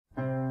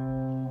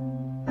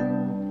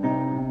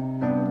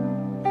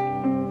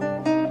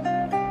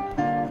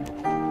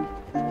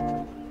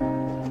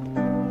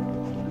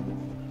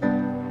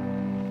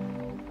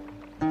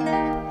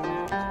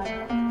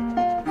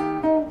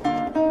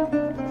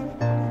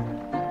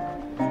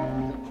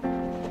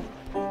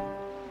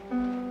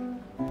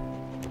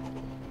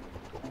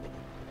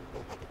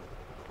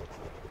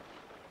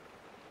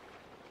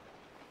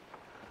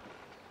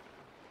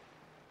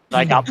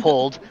I got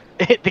pulled.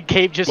 The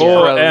cave just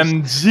froze.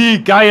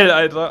 OMG, geil,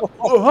 Alter.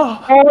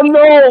 Oh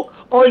no!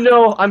 Oh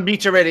no! I'm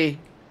beach already.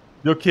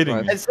 You're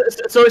kidding me. So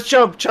it's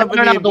Chubb.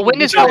 No, the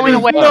wind is blowing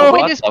away. No. The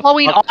wind is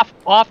blowing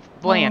off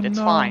land. It's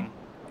no. fine.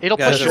 It'll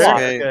Guys, push you it's off.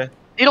 okay.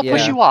 It'll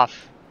push you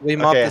off. We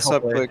mop Okay, this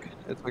hopefully. up quick.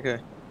 It's okay.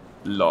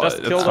 Lol, Just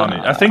it's kill funny.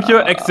 them. I think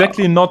you're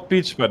exactly not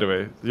beach, by the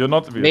way. You're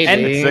not beach.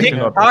 Maybe. Exactly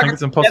not. I think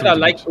it's impossible. Together,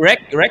 to like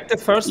beach. wreck the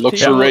first. Look for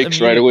people rakes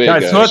right away,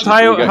 Guys, guys.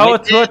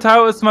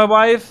 Huatao is my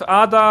wife,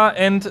 Ada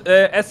and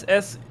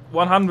SS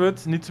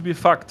 100 need to be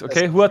fucked,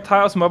 okay?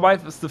 Huatao is my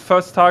wife is the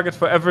first target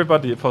for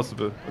everybody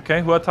possible,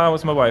 okay? Huatao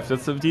is my wife.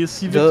 That's a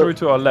DSC victory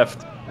to our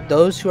left.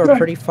 Those who are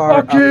pretty far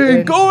up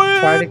in, going!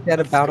 try to get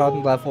about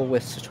on level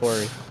with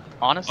Satori.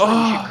 Honestly, we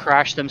should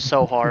crash them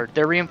so hard.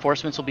 Their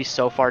reinforcements will be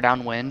so far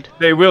downwind.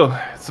 They will,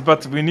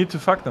 but we need to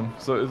fuck them.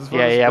 So it's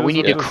We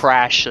need to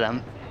crash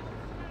them.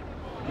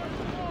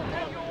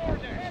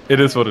 It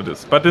is what it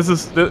is. But this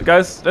is,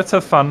 guys, let's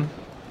have fun.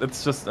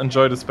 Let's just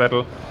enjoy this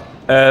battle.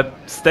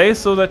 Stay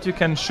so that you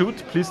can shoot.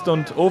 Please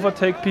don't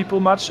overtake people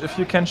much if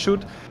you can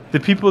shoot. The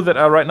people that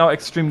are right now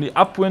extremely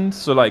upwind,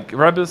 so like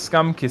Rebel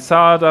Scum,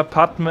 Quesada,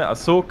 Padme,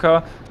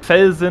 Ahsoka,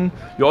 Felsen,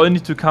 you all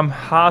need to come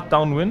hard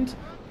downwind.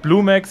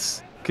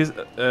 Blumex,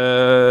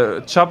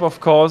 Chubb of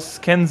course,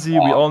 Kenzie,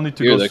 we all need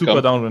to go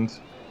super downwind.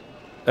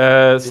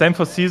 Same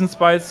for Season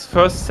Spice,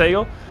 first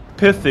sail.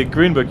 Pythic,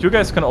 Greenberg, you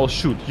guys can all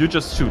shoot. You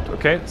just shoot,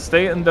 okay?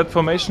 Stay in that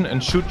formation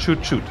and shoot,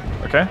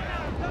 okay?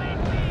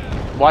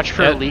 Watch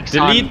for leaks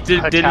on delete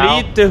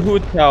the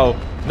Huatao.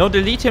 No,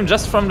 delete him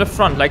just from the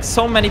front. Like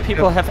so many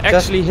people have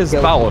actually his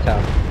bow.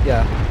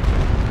 Yeah.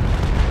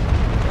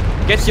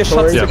 Get your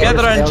shots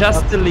together and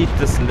just delete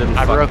this little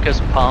I broke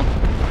his pump.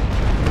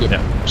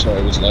 Yeah. Sorry,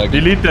 I was lagging.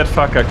 Delete that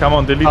fucker. Come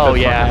on, delete that fucker. Oh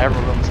yeah,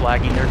 everyone's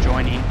lagging. They're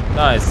joining.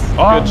 Nice.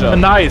 Oh, good job.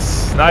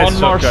 Nice. Nice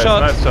One more guys.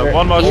 shot. Nice shot.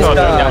 One more shot.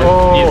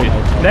 Easy.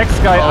 Next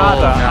guy,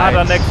 Ada. Nice.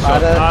 Ada next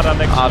shot. Ada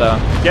next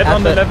shot. Get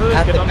on the level.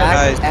 Get on the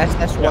level.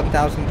 SS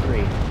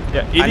 1003.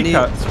 Yeah,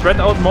 Edika,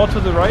 spread out more to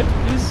the right,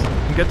 please.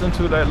 And get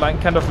into the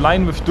kind of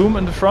line with Doom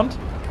in the front.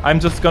 I'm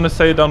just gonna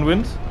say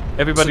downwind.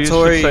 Everybody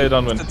should say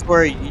downwind.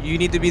 Satori, you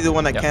need to be the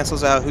one that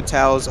cancels out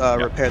Huatao's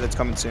repair that's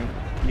coming soon.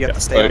 You have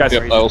to stay guys,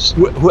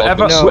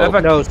 whoever.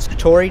 No,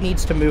 Satori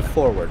needs to move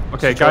forward.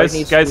 Okay, guys,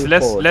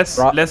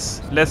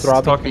 less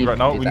talking right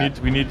now. We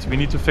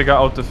need to figure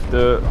out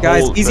the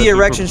guys, whole, easy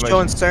erection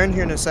showing stern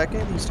here in a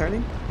second. He's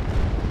turning.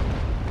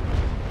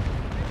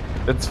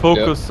 Let's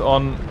focus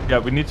on,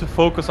 we need to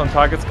focus on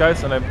targets,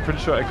 guys, and I'm pretty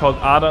sure I called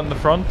Ada in the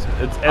front.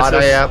 It's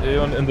SS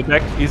in the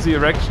back. Easy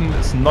erection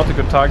is not a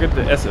good target.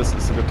 The SS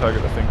is a good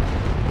target, I think.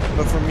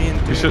 But for me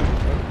and you should.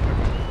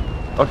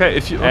 Okay,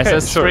 if you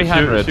SS sure,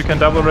 300. if you can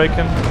double rake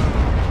him,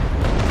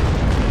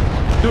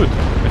 dude.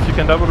 If you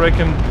can double rake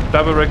him,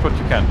 double rake what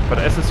you can. But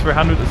SS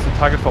 300 is the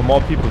target for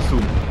more people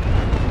soon.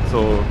 So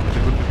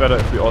it would be better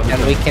if we all hit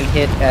and we can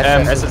hit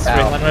SS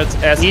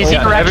 300. Easy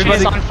erection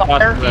is on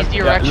fire. Easy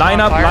erection line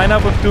on fire. Line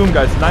up with Doom,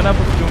 guys. Line up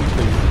with Doom,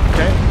 please.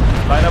 Okay?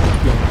 Line up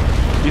with Doom.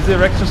 Easy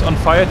erections on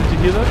fire. Did you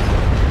hear that?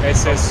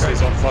 SS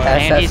is on fire.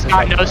 And he's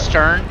got no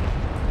stern.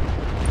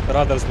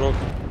 Radar's broken.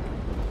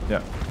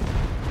 Yeah.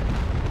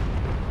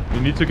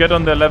 You need to get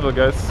on their level,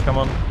 guys. Come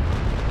on.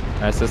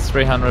 SS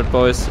 300,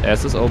 boys.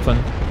 S is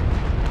open.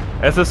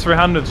 SS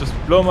 300, just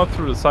blow him up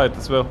through the side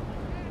as well.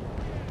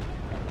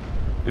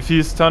 If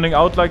he's turning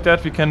out like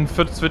that, we can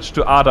switch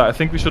to Ada. I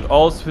think we should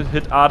also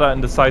hit Ada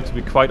in the side, to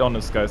be quite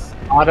honest, guys.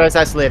 Ada is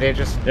isolated,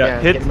 just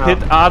hit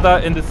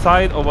Ada in the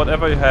side or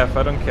whatever you have,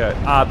 I don't care.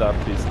 Ada,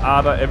 please.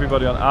 Ada,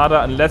 everybody on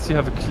Ada, unless you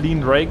have a clean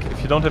rake.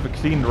 If you don't have a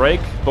clean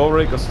rake, bow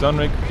rake or stern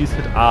rake, please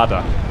hit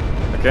Ada.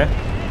 Okay?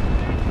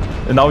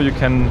 And now you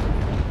can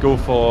go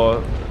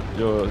for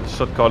your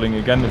shot calling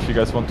again if you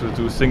guys want to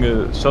do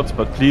single shots,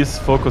 but please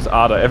focus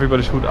Ada.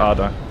 Everybody shoot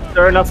Ada.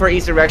 Turn up for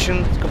east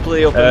direction. It's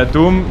completely open.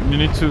 Doom, you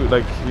need to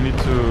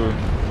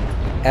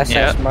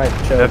SS might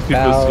show have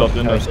people slot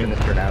in. I was gonna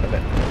turn out of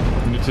it.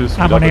 You need to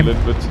speed up a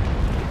little bit.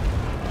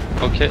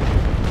 Okay.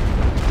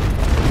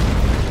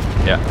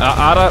 Yeah,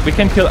 Ada, we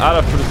can kill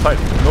Ada through the side,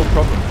 no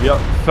problem. We are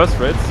first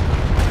rates.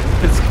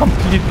 It's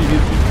completely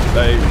easy.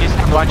 Like, He's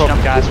bunching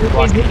up guys.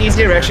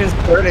 Easy erections.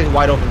 Turn is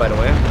wide open, by the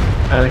way.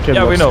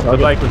 Yeah, we know, but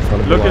like,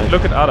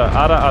 look at Ada.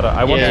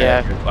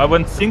 I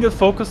want single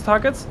focus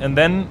targets, and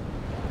then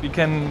we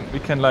can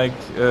like.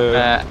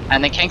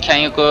 And then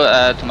can you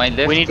go to my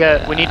left?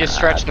 We need to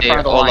stretch the front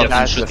of the line,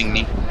 guys. Shooting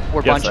me.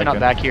 We're bunching up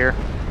back here.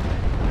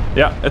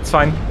 Yeah, it's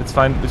fine. It's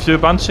fine. If you're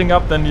bunching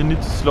up, then you need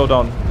to slow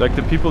down. Like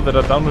the people that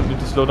are downwind need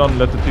to slow down and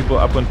let the people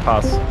upwind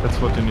pass. That's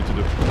what you need to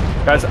do.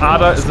 Guys,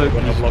 Ada is a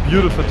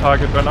beautiful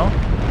target right now.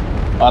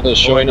 Ada is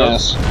showing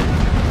us.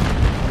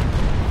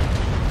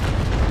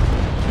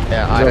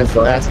 Yeah, Ada's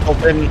last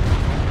open.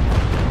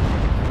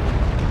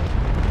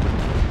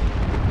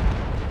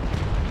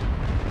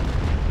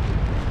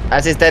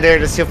 As he's dead there,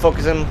 just still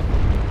focus him.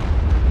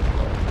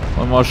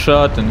 One more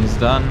shot and he's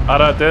done.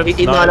 Ada dead.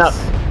 Nice.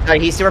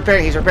 He's still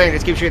repairing. He's repairing.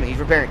 Just keep shooting. He's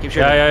repairing. Keep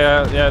shooting.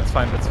 Yeah, it's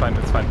fine.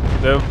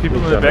 The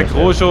people in the back,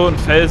 Rojo and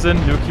Felsen,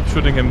 you keep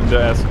shooting him in the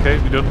ass, okay?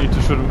 We don't need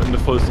to shoot him in the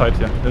full side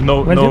here.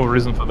 No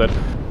reason for that.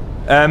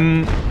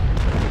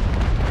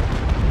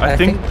 I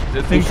think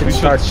we should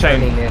start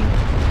chain. in.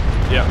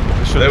 Yeah,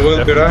 we should. They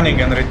will be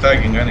running and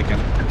retagging Anakin.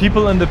 The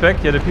people in the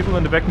back,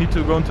 need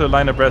to go into a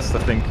line abreast, I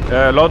think.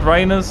 Lord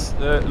Rhaenys,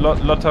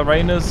 Lotta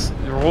Rhaenys,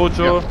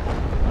 Rojo,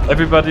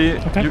 everybody.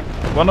 Okay.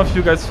 One of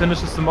you guys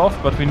finishes them off,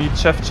 but we need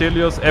Chef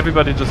Chelios.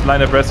 Everybody just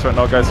line abreast right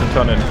now, guys, and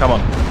turn in. Come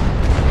on.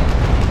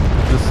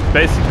 Just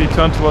basically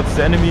turn towards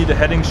the enemy. The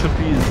heading should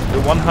be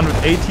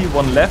 180,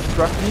 one left,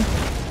 roughly,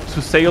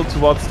 to sail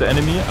towards the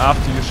enemy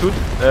after you shoot.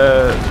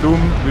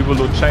 Doom, we will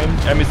load chain.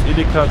 Emis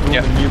Ilika, Doom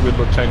and me will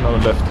load chain on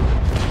the left.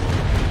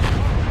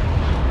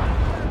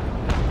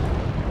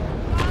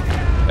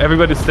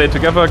 Everybody stay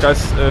together,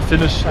 guys.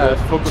 Finish.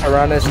 Focus.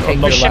 Tyrannus, take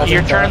your left.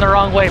 You're turning the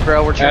wrong way,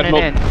 bro. We're turning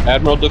in.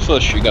 Admiral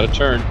DeFush, you gotta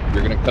turn.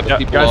 You're gonna cut the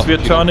people guys, off. we're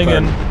turning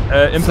in.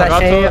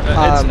 Imperator.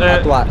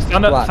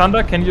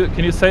 Thunder, can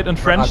you say it in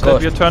French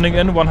that we're turning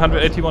in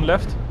 181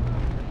 left?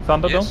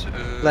 Thunder, Yes,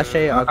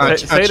 say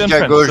it in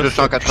French.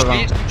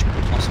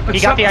 He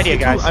got the idea,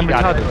 guys. I'm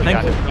retarded.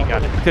 Thank you. He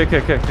got it.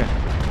 Okay.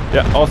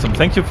 Yeah, awesome.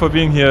 Thank you for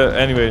being here.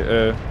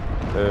 Anyway,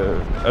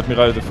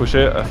 Admiral de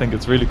Fouché, I think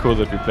it's really cool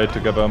that we played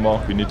together more.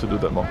 We need to do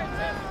that more.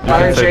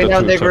 Fire chain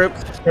down their group.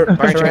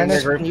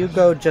 Tyrannus, can you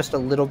go just a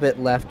little bit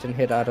left and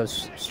hit out of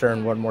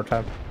stern one more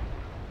time?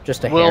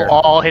 Just a hair. We'll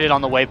all hit it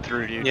on the way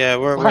through, dude. Yeah,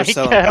 we're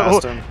selling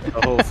past them.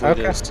 The whole fleet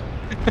is.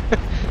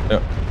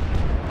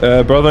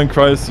 Yeah. Brother in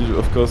Christ, you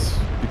of course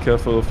be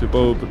careful of your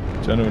bow, but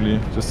generally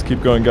just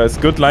keep going, guys.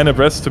 Good line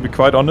abreast, to be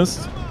quite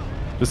honest.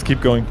 Just keep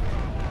going.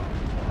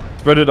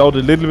 Spread it out a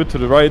little bit to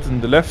the right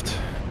and the left.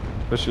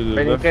 Especially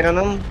the left. On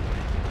them?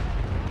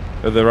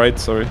 The right,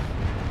 sorry.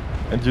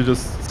 And you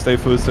just stay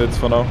full sets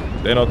for now.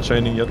 They're not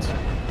chaining yet.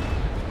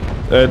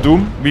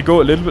 Doom, we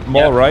go a little bit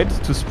more right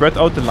to spread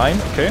out the line,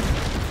 okay?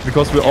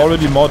 Because we're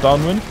already more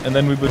downwind, and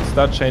then we will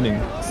start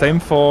chaining. Same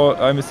for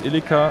Miss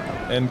Ilika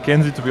and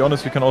Kenzie. To be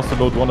honest, we can also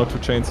load 1 or 2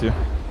 chains here.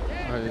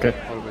 Okay.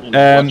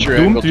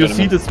 Doom, do you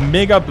see this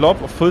mega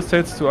blob of full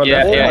sets to our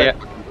left?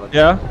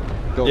 Yeah?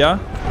 Go. Yeah?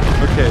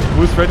 Okay,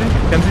 who's ready?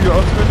 Kenzie, you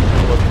out ready?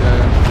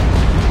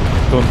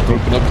 Don't.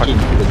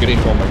 We're getting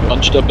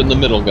bunched up in the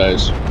middle,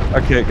 guys.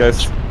 Okay,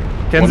 guys.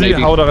 Kenzie,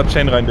 hau da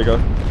Chain rein, Digga.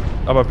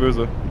 Aber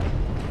böse.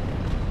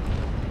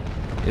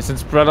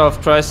 Since Brother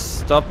of Christ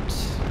stopped,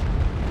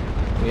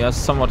 we are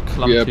somewhat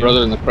clumped. Yeah,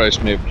 Brother in the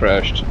Christ may have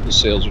crashed. The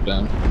sails are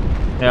down.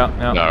 Yeah.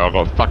 No, I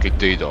got fucking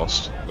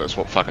DDoSed. That's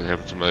what fucking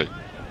happened to me.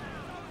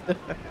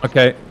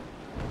 Okay.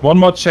 One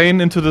more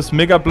chain into this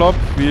mega blob.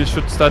 We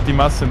should start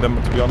demassing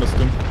them, to be honest.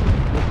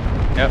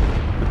 Yeah.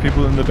 The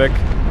people in the back.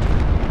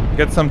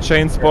 Get some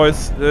chains,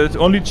 boys.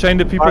 Only chain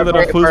the people that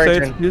are full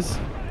states, please.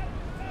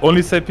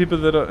 Only say people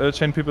that are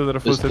chain people that are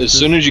full states. As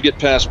soon as you get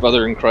past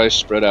Brother in Christ,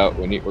 spread out.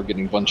 We're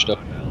getting bunched up.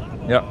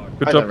 Yeah,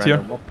 good job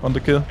here on the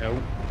kill. Yeah,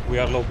 we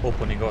are low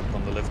opening up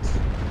on the left.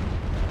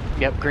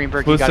 Yep,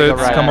 Greenberg, full you gotta go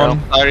right. Come on.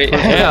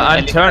 Yeah,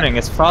 I'm turning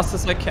as fast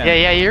as I can.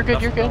 Yeah, you're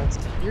good. You're good.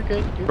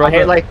 I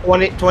hit like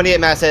 28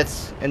 mass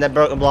hits in that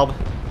broken blob.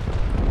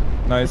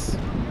 Nice.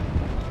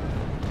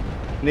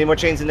 Need more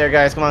chains in there,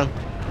 guys. Come on.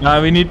 Nah,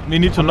 we need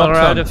to not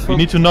turn. We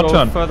need to not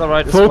turn.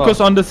 Focus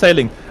on the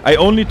sailing. I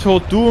only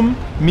told Doom,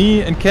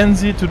 me, and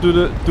Kenzie to do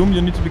the. Doom,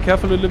 you need to be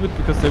careful a little bit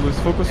because they will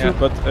focus you.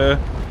 But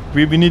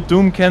we need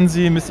Doom,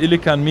 Kenzie, Miss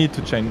Ilika, and me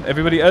to chain.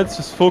 Everybody else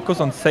just focus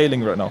on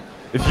sailing right now.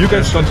 If you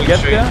guys don't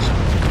get there,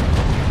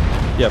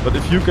 but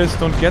if you guys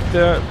don't get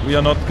there, we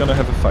are not gonna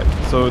have a fight.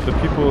 So the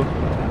people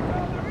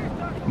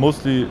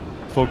mostly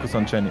focus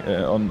on chaining,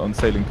 on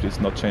sailing, please,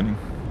 not chaining.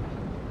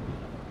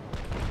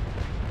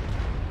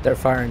 They're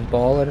firing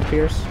ball, it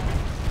appears.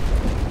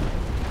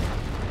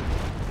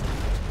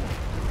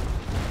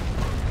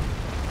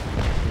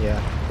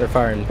 Yeah, they're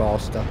firing ball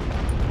still.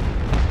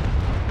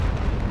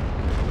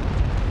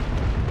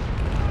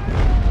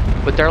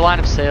 With their line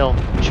of sail,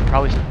 we should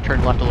probably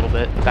turn left a little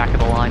bit, back of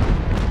the line.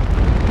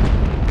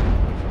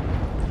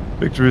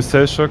 Victory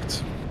sail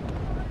shocked.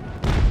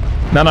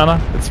 No,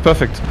 it's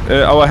perfect.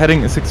 Our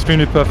heading is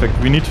extremely perfect.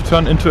 We need to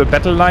turn into a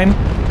battle line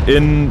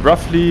in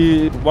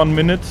roughly 1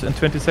 minute and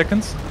 20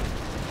 seconds.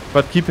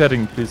 But keep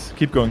heading, please.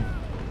 Keep going.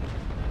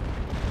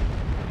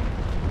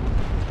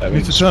 We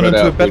need to turn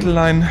into a battle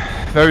line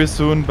very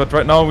soon, but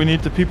right now we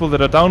need the people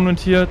that are downwind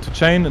here to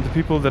chain and the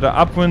people that are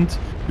upwind.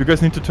 You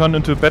guys need to turn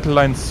into a battle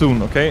line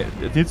soon, okay?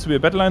 It needs to be a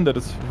battle line that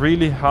is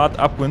really hard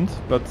upwind,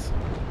 but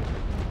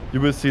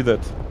you will see that.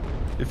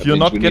 If you're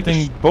not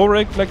getting bow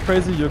raked like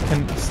crazy, you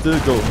can still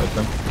go at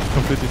them.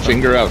 Completely fine.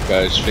 Finger out,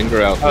 guys.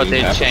 Finger out. Oh, We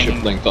need half a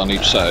ship length on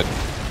each side.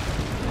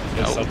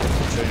 Yeah,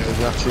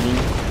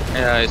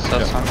 I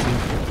saw something.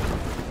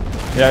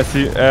 Yeah, I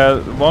see.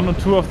 1 or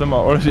 2 of them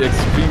are already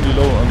extremely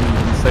low on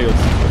sails. I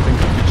think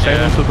if you chain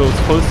into those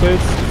full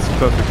sails, it's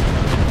perfect.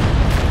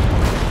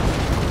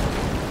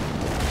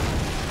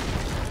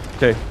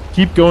 Okay,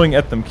 keep going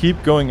at them.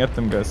 Keep going at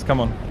them, guys. Come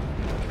on.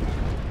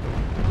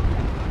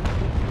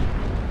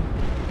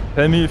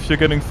 Tell me if you're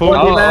getting full.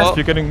 If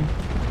you're getting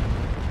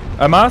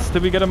a mast.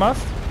 Did we get a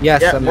mast?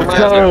 Yes, Yeah, I'm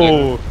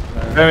Oh,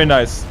 very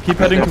nice. Keep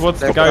heading towards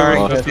the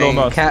guy with the slow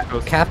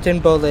mast.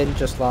 Captain Bolin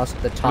just lost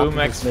the top. Blue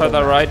max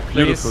further right,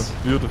 please. Beautiful,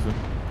 beautiful.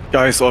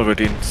 Guys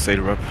already in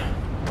sail rep.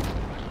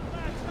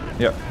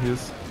 Yeah, he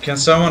is. Can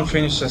someone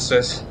finish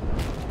SS?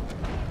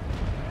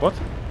 What?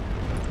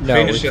 No,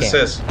 Finish we can't.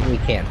 SS. We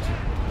can't.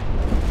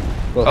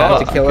 We'll have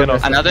to kill him.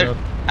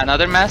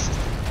 Another mast.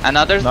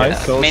 Another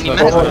Nice. mini Oh,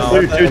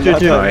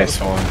 mast. Nice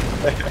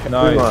one.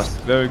 Nice.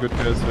 Very good,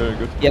 guys. Very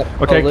good. Yep.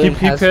 Okay, Balloon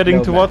keep has heading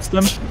no towards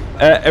max. them.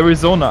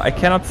 Arizona, I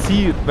cannot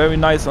see very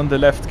nice on the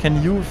left.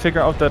 Can you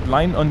figure out that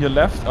line on your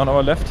left, on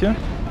our left here?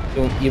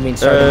 You mean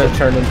starting to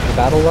turn into the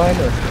battle line,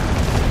 or?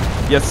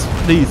 Yes,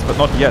 please, but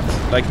not yet.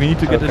 Like, we need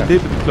to get a Okay.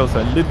 little bit closer,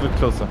 a little bit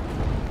closer.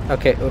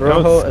 Okay,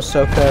 Rojo,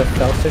 Ahsoka,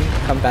 Felton,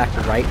 come back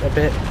right a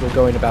bit. We're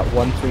going about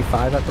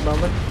 135 at the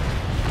moment.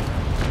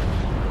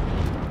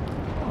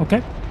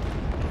 Okay.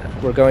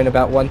 We're going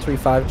about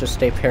 135, just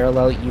stay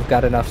parallel. You've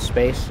got enough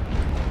space.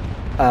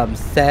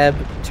 Theb,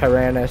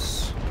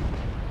 Tyrannus,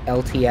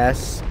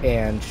 LTS,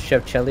 and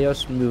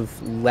Shevchelios move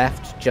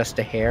left just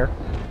a hair.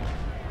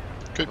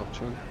 Good.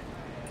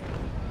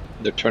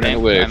 They're turning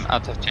away. I'm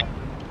out of chain.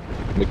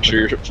 Make sure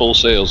you're at full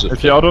sails.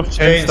 If you're out of chain,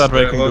 Chains, start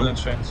they're breaking loading them.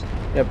 chains.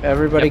 Yep,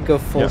 everybody Yep. go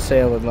full Yeah.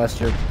 sail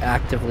unless you're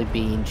actively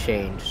being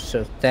changed.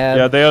 So Theb,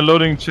 Yeah, they are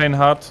loading chain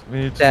hard. We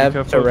need to be Theb,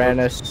 careful.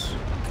 Tyrannus,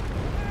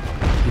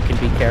 you can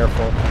be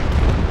careful.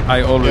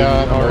 I already.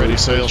 Yeah, I'm already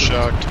sail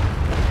shocked.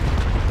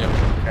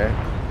 Okay.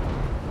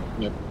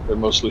 Yep, they're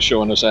mostly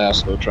showing us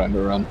ass though, trying to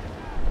run.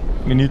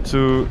 We need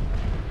to.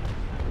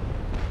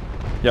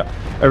 Yeah,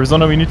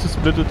 Arizona. We need to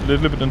split it a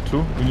little bit in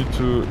two. We need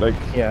to like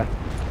Yeah.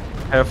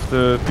 have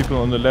the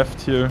people on the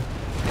left here.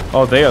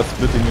 Oh, they are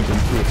splitting it in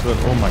two as well.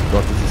 Oh my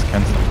god, this is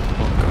cancelled.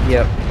 Oh god.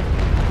 Yep.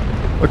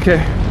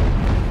 Okay.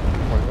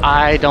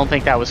 I don't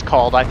think that was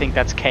called. I think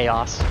that's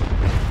chaos.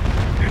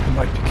 It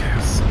might be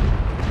chaos.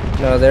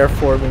 No, they're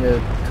forming a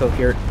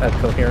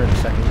coherent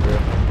second group.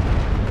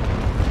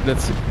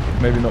 Let's see.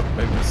 Maybe not.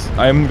 Maybe this.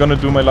 I'm gonna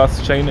do my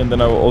last chain and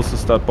then I will also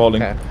start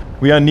balling. Okay.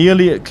 We are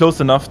nearly close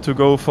enough to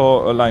go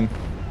for a line.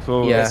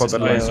 So Yeah. for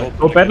battle Nice. line.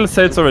 Go battle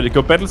sales already.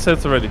 Go battle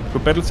sales already. Go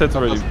battle sales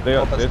already.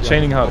 They're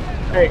chaining hard.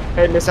 Hey,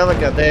 Miss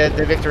Elica,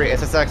 the victory,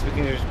 SSX, we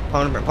can just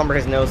pumper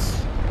his nose.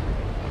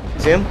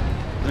 See him?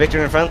 The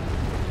victory in front?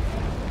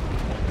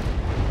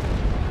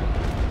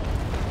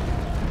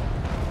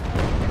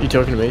 You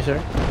talking to me,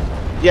 sir?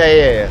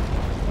 Yeah.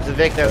 There's a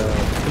Vic that's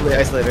completely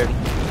isolated.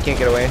 He can't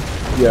get away.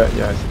 Yeah.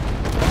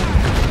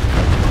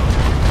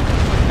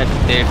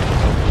 There.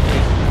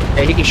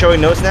 Hey, he can show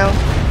his nose now?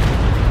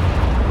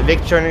 The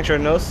Vic turning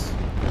showing nose?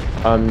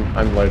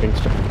 I'm loading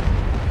stuff.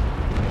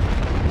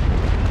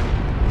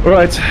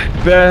 Alright,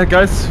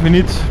 guys, we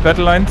need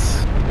battle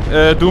lines.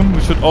 Doom,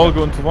 we should all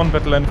go into one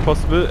battle line if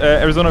possible.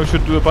 Arizona, we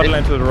should do a battle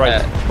line to the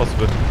right if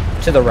possible.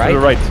 To the right? To the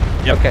right.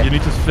 Yep. Okay. You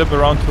need to flip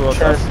around towards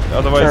Turn- us.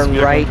 Otherwise, turn we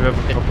are right going to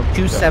have a problem.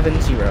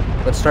 270.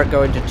 Let's start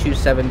going to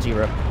 270.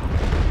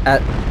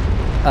 At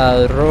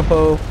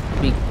Rojo,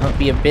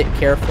 be a bit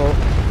careful.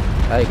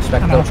 I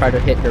expect they'll try to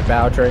hit your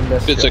bow during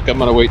this. Fitzik, I'm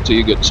gonna wait till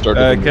you get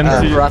started.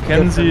 Kenzie, Rock,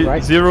 Kenzie,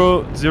 right?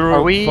 0, 0.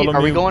 Are we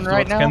follow me going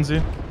right towards now? Kenzie.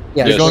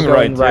 Yeah, Yes. we're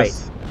Going right,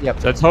 yes. Yep.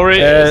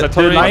 Satori,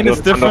 The line is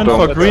different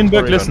for Satori.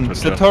 Greenberg. Satori. Listen,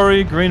 Satori.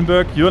 Satori,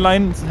 Greenberg, your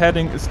line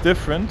heading is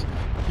different.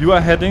 You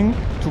are heading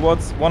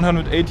towards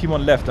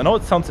 181 left. I know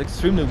it sounds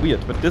extremely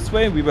weird, but this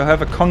way we will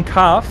have a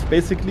concave,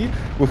 basically,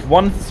 with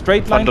one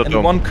straight line and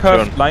Thunderdome. one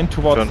curved Turn. line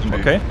towards Turn them,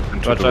 to- okay?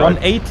 and to the right.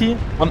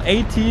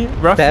 180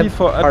 roughly Bev,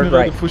 for hard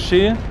Admiral right.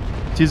 Fouché,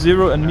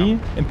 T0 and me,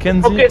 and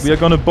Kenzie. Okay, We are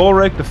gonna ball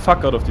rake the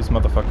fuck out of these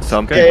motherfuckers.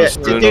 Some okay? people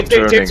still not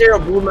turning. Tier 0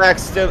 Blue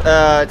Max, Tier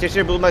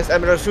 0 Blue Max,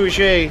 Admiral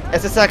Sushi,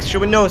 SSX,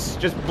 showing nose.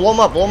 Just blow him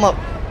up.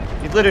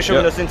 He's literally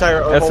showing Yeah. us the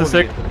entire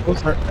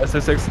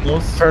SSX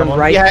knows. Turn come on.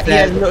 right. Yeah, he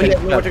has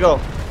Theb, nowhere to go.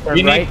 turn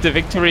We right. need the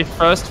victory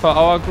first for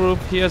our group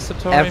here,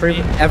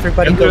 Satori.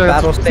 Everybody go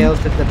battle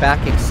sails in the back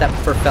except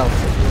for Felton.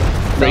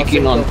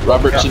 Raking on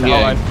Robertson Yeah,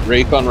 Yang.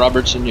 Rake on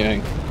Robertson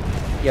Yang.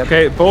 Yep.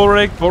 Okay, ball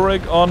rake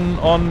on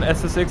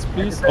SSX,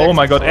 please. Oh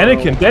my god,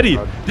 Anakin, Daddy,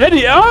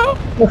 oh!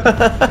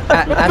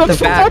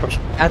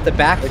 At the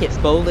back, hit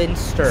Bolin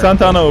stern.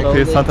 Santana,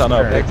 okay, Bolin Santana,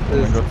 stern. okay. Oh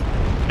my god.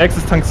 Next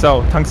is Tang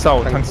Sao,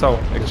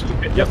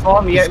 actually. Yep. Just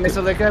follow me, yeah, Miss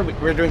Elica,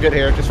 we're doing good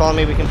here. Just follow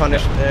me, we can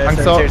punish Tang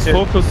Sao, Tier 2.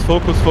 focus.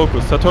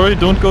 Satori,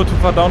 don't go too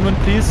far downwind,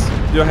 please.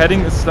 Your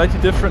heading is slightly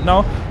different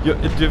now.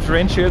 It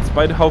differentiates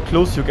by how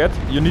close you get.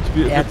 You need to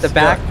be a At bit the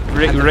back,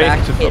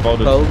 reactive hit about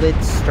it.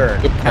 Bolin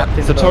stern.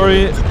 Captain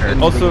Satori, Bolin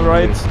stern. also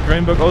right.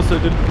 Greenberg also a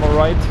little bit more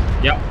right.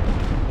 Yeah.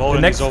 The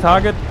next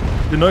target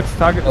is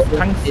Tang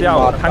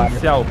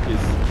Xiao,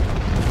 please.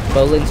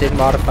 Bolin's in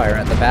modifier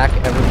at the back.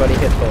 Everybody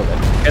hit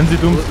Bolin. Kenzie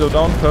Doom, slow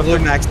down, Blue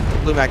perfect.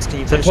 Max, can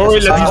you finish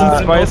Satori, this?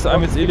 Legion Spice,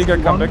 I'm its Iliga,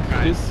 come back,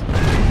 please.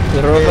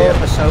 Rojo,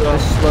 Ahsoka,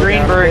 slow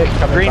Greenberg, down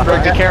a bit,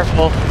 Greenberg, be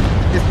careful.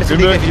 Just Miss Elica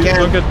Greenberg, if you please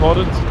don't can. get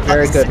boarded.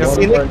 Very good.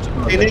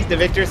 Scenic, the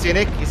victor,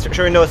 Scenic, he's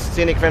showing nose,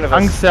 Scenic in front of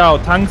us.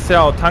 Tang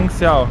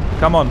Xiao,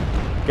 come on.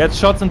 Get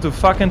shots into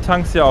fucking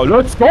Tang Xiao.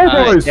 Let's go,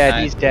 Nice, boys!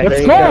 Yeah, he's dead.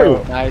 Let's There you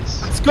go!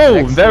 Nice. Let's go!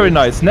 Next Very scenic.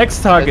 nice.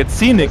 Next target,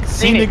 Scenic.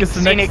 Scenic is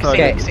the next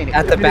target. Okay,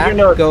 at the back,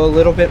 go a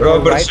little bit more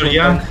Roberts right. are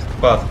young,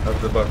 but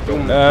at the back.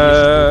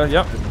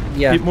 Yeah.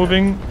 Yeah. Keep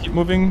moving. Keep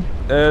moving.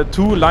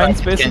 2 lines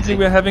Right, basically Kenzie.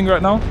 we're having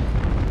right now.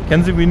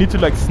 Kenzie, we need to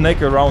like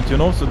snake around, you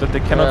know, so that they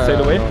cannot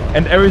sail away.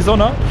 And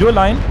Arizona, your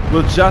line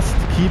will just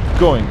keep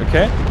going,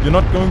 okay? You're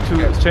not going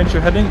to change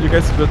your heading. You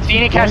guys will keep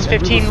Scenic going has and we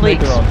will 15 snake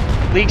leaks.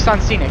 around. Leaks on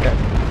Scenic.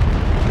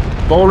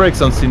 Bow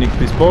rakes on Scenic,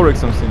 please. Bow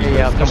rakes on Scenic. Yeah,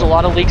 guys. there's a Come on.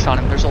 lot of leaks on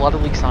him. There's a lot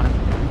of leaks on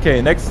him.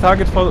 Okay, next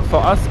target for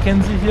us,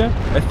 Kenzie here.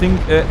 I think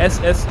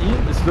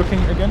SSE is looking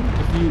again.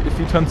 If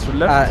he turns to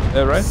left,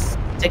 right.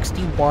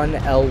 61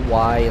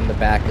 LY in the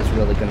back is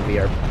really going to be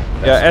our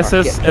best Yeah,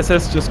 target.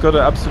 SS just got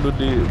an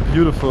absolutely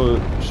beautiful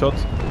shot.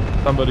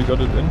 Somebody got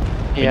it in.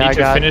 Yeah, need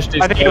to finish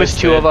this I think it was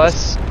first, 2 of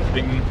us.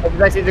 You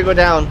guys need to go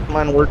down. Come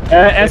on, we're.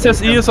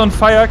 SSE is on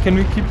fire. Can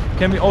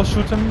we all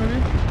shoot him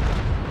maybe?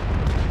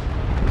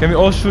 Can we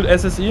all shoot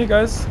SSE,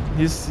 guys?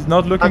 He's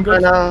not looking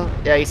good.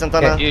 Santana. Yeah, he's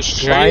Santana. You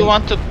sure you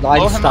want to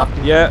blow him up?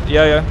 Yeah.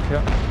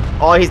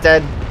 Oh, he's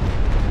dead.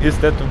 He's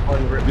dead too.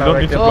 We don't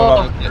need to Oh, blow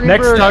up. Greenberg.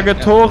 Next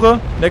target,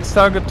 Tore. Next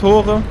target,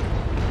 Tore.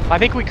 I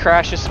think we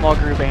crashed a small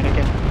group,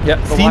 Anakin. Yeah,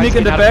 The Scenic line's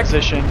in the getting out of back.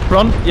 position.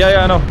 Front.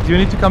 Yeah, I know. You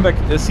need to come back.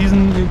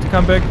 Season need to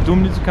come back.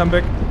 Doom needs to come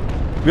back.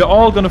 We are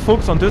all gonna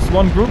focus on this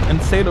one group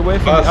and sail away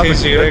from the other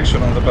Easy group.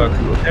 direction on the back.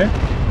 Okay.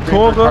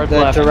 Tore. Hard The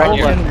left,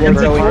 direction hard we're left.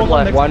 going Hard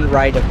left. one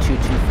right of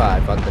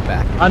 225 on the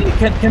back.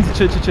 Kenzie,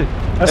 chill.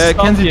 Let's Kenzie,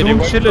 stop here. Doom,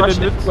 They chill a won't little rush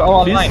bit. into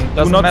our Please line. do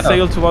Doesn't not matter.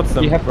 sail towards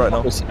them We have right now.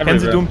 focus Kenzie,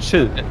 everywhere. Doom,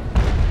 chill.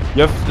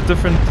 You have a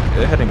different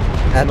heading.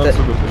 It's At not the-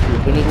 so good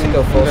if you... We need to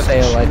go full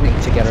sail, I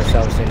think, to get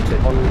ourselves into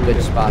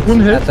good spots. Brun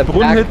At the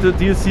back, hit the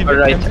DLC.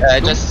 Alright,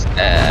 Kenzie, just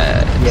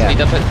Yeah.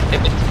 speed up a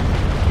bit.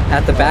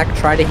 at the back,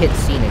 try to hit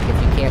Scenic.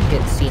 If you can't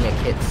hit Scenic,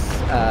 hit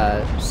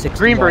 61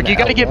 Greenberg, you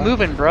gotta get L1.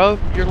 moving, bro.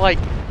 You're like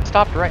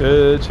stopped right.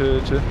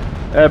 Chill.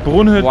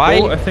 Brunhild Why?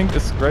 I think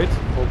is great.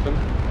 Open.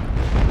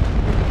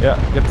 Yeah,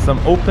 get some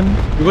open.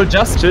 We will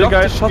just Chill, block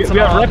the guys. shots We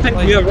are on our wrapping.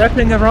 line. We are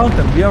wrapping around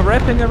them. We are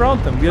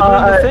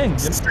doing the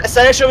thing.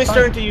 Sarah, show me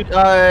stern to you.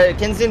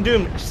 Kenzie and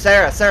Doom.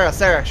 Sarah,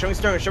 show me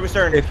stern.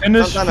 Okay,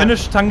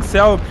 finish Tang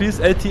Xiao, please.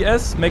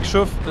 LTS. Make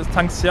sure the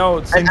Tang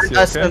Xiao sinks you.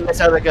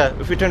 Okay.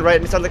 If we turn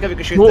right, Miss Alaka, we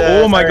can shoot.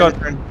 Oh my Sarah in god.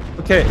 the turn.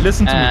 Okay,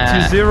 listen to me.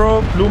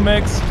 T0, Blue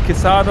Max,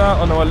 Quesada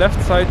on our left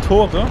side.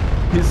 Tore.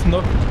 He's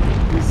not.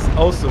 He's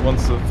also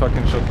wants a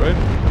fucking shot, right?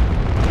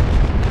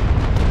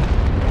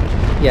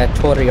 Yeah,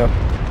 Torio.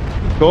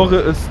 Tore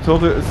is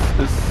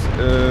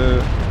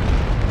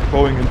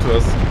going into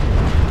us.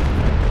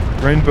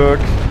 Rainberg,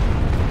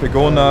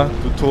 Begona,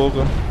 to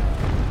Tore.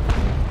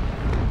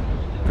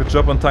 Good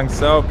job on Tang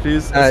Xiao,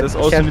 please. SS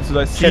also needs to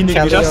like Scenic.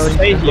 Just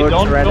stay here.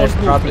 Don't move.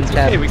 Probably It's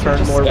okay. We can turn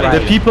just more stay. right.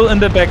 The people in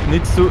the back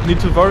need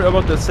to worry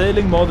about the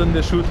sailing more than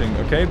the shooting,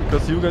 okay?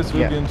 Because you guys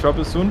will Yeah. be in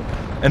trouble soon.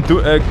 And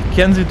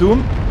Kenzie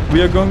Doom,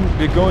 we're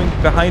going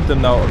behind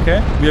them now,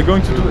 okay? We are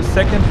going to do a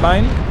second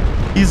line.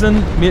 Ethan,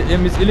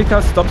 Miss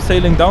Ilika, stop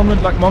sailing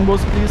downwind like Mongos,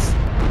 please,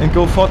 and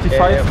go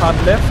 45 hard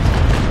left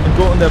and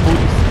go on their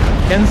booties.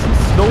 Kenzie,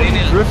 slowly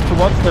drift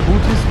towards their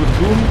booties with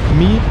Doom,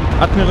 me,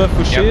 Admiral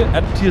Fouché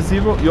at tier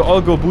 0. You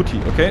all go booty,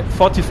 okay?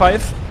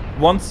 45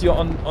 once you're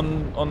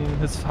on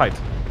his height.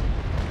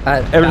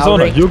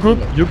 Arizona, your group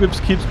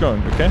keeps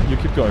going, okay? You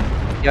keep going.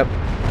 Yep.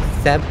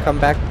 Seb, come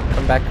back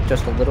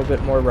just a little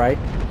bit more right.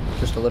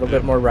 Just a little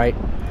bit more right.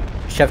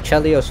 Chef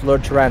Chelios,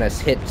 Lord Tyrannus,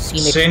 hit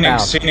Scenic bow.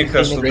 Scenic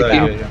has to Scenic die.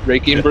 bow. Yeah.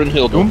 Breaking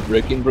Brunhild.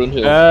 Breaking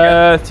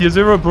Brunhild. Tier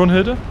 0,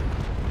 Brunhild.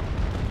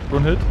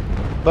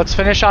 Let's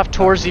finish off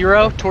Tor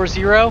 0. Tor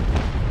 0.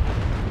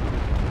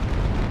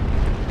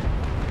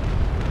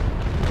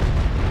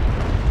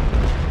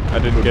 I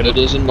didn't get it.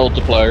 It is a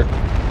multiplier.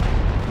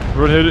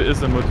 Brunhild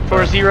is a multiplier.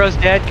 Tor 0's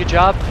dead. Good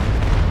job.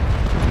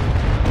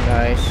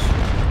 Nice.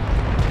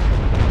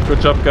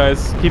 Good job,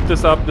 guys. Keep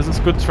this up. This is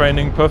good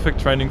training. Perfect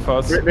training for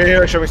us. We're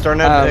here. Should we start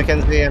now,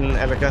 Kenzie and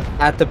Elika?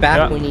 At the back,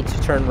 Yeah. we need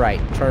to turn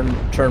right. Turn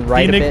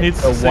right Scenic a bit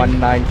needs to to sink.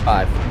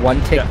 195. One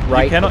tick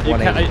right. You cannot. to You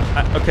can,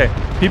 180. okay,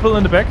 people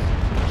in the back.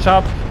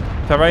 Sharp.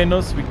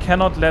 Terranos, we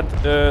cannot let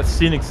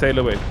Scenic sail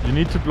away. You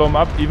need to blow him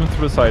up even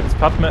through the sides.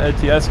 Padma,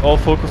 LTS, all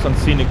focus on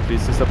Scenic,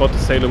 please. He's about to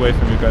sail away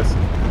from you guys.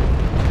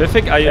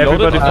 Perfect. Are you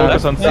Everybody loaded?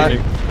 focus on Scenic.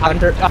 I've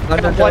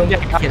got one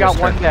deck. I've got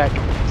one deck.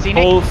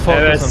 Scenic. Whole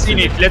focus on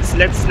Scenic.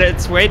 Scenic.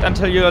 Let's wait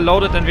until you're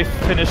loaded and we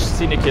finish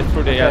Scenic here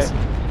through the airs.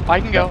 I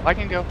can go. I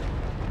can go.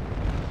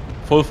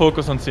 Full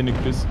focus on Scenic,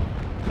 please.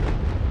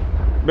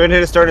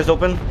 Brunhild, stern is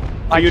open.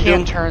 I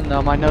can't turn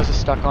though. My nose is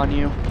stuck on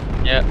you.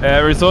 Yeah.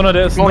 Arizona,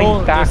 there's Going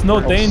no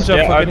backwards. danger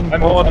Yeah, for I'm getting off,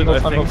 boarded, I'm I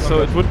off, think. I'm off,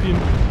 So I'm it would be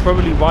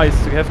probably wise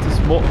to have this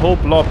whole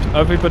blob.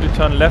 Everybody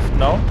turn left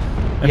now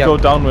and Yep. go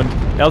downwind.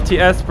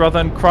 LTS, Brother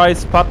in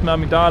Christ, Padma,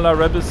 Amidala,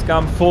 Rebel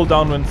Scum, full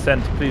downwind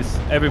send, please.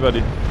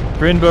 Everybody.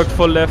 Greenberg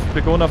full left,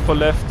 Begona full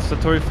left,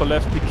 Satori full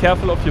left. Be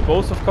careful of your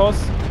bows, of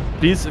course.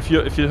 Please, if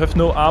you have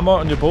no armor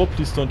on your bow,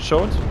 please don't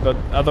show it. But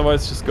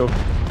otherwise, just go.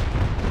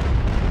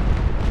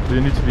 So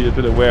you need to be a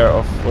bit aware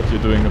of what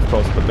you're doing, of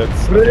course. But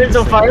that's. Brunel needs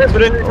on fire.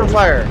 Brunel needs on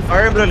fire.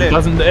 Fire and Brunel.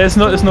 Doesn't. There's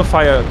no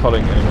fire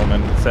calling anymore,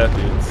 man.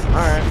 Sadly, it's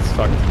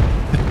fucked.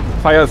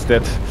 Fire's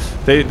dead.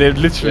 They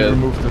literally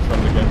removed it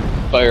from the game.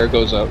 Fire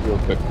goes out real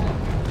quick.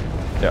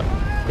 Yeah,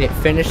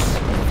 finish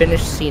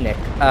scenic.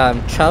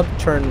 Chubb,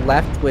 turn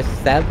left with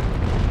Theb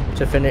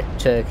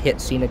to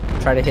hit scenic.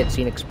 Try to hit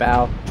scenic's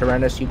bow.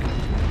 Tyrannus, you can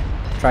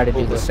try to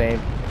do the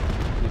same.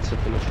 Needs to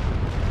finish.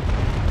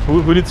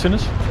 Who needs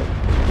finish?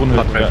 And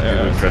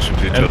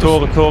Tore,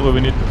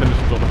 we need to finish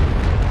Tore.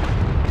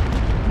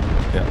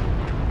 Yeah.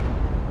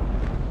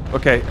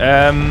 Okay.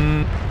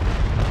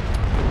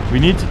 We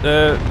need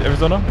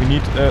Arizona. We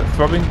need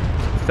throbbing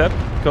Theb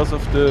because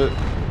of the.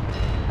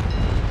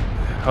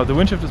 How the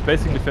windshift is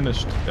basically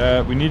finished.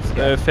 We need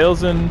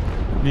Felsen.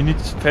 We need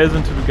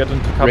Felsen to get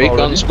into cover Break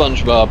already. on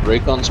SpongeBob.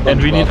 Break on SpongeBob.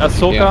 And we need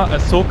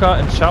Ahsoka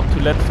and Sharp to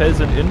let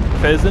Felsen in.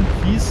 Felsen,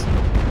 please.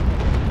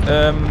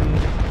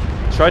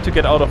 Try to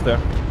get out of there.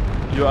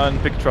 You are in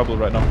big trouble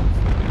right now.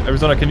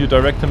 Arizona, can you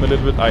direct him a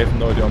little bit? I have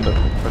no idea on the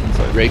fucking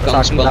side. Break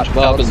on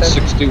SpongeBob in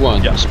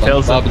 61. Yeah,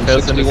 SpongeBob in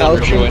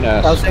 61 join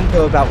us. Felsen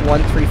go about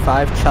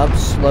 135. Chubb,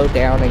 slow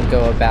down and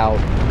go about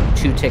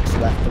 2 ticks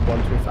left of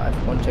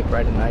 135. 1 tick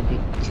right at 90.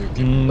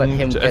 Let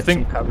him get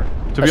some cover.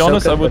 To be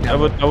honest, I would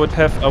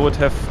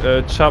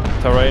have Chubb,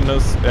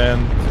 Tyrannus,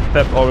 and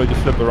Theb already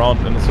flip around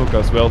and Ahsoka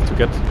as well to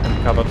get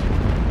him covered.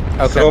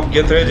 Okay. So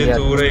get ready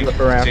to rake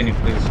Scenic,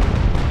 please.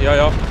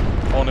 Yeah,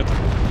 on it.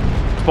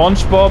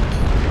 SpongeBob,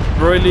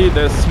 really,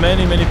 there's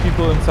many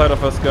people inside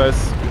of us,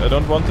 guys. I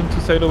don't want them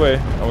to sail away.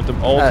 I want them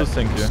all to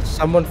sink here.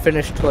 Someone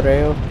finish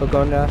Toreo,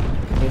 Begonia.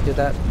 Can you do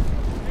that?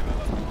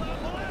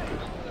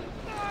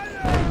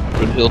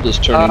 Brunhilde's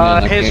turning in.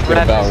 I his can't get a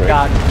rep bow has rate.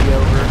 got to be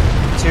over.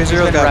 Tier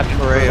 0 got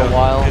Toreo.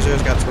 Tier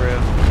 0's got Toreo.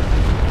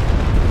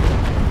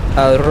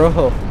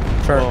 Rojo,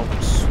 turn.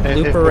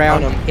 Loop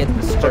around and hit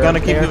the stern. We're gonna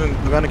keep moving.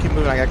 We're gonna keep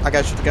moving. I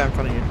got you the guy in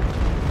front of you.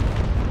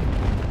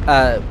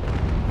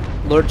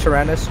 Lord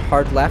Tyrannus,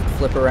 hard left,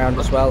 flip around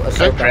as well.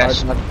 Ahsoka,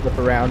 hard left, flip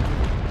around.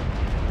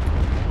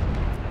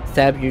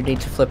 Theb, you need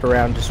to flip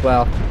around as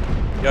well.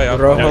 Yeah.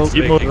 Rojo,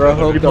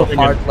 go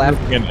hard left.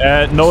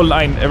 No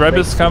line.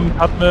 Rebels come,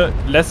 Padme,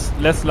 less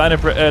line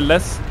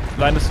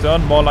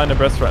astern, more line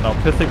abreast right now.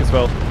 Pithic as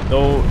well.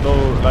 No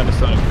line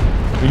astern.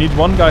 We need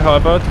one guy,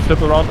 however, to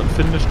flip around and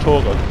finish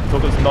Tore.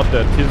 Tore is not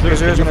dead. Tier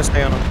 0 is gonna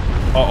stay on him.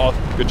 Oh,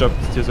 good job,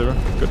 Tier 0.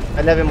 Good.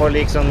 11 more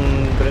leaks on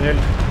Brunel.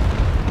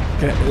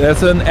 Okay,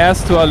 there's an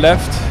ass to our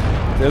left.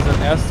 There's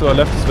an ass to our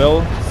left as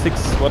well.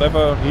 6,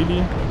 whatever,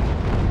 really.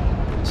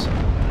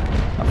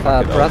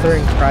 Brother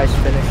in Christ,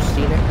 finish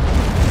scenic.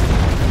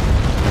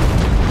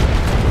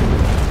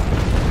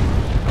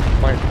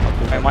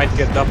 I might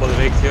get double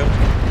raked here.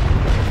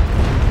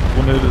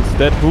 Brunhilde is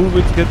dead. Who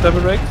will get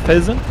double raked?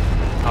 Felsen?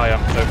 Oh yeah,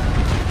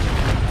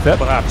 Theb?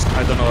 Perhaps,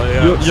 I don't know.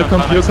 You're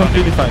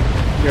completely fine.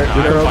 You're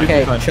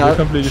okay.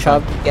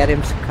 Chubb, get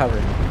him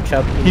covered.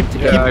 Chubb, keep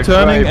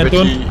turning and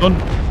don't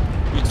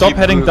stop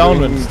heading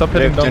downwind. Stop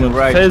heading downwind.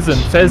 Right.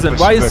 Felsen.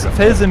 Why is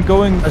Felsen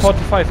going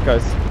 45,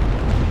 guys?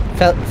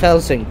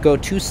 Felsen, go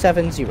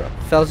 270.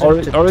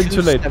 Felsen already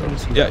too late.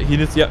 Yeah, he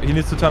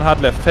needs to turn hard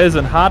left.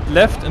 Felsen, hard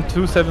left and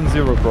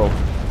 270, bro.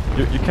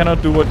 You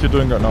cannot do what you're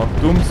doing right now.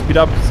 Doom, speed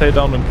up, stay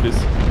downwind, please.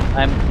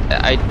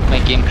 My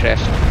game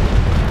crashed.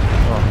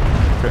 Oh,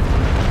 okay.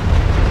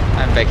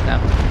 I'm back now.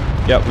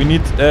 Yeah, we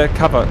need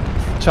cover.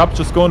 Chubb,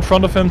 just go in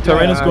front of him.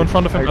 Tyrannus, go in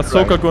front of him.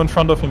 Ahsoka, go in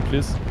front of him,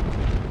 please.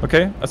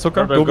 Okay,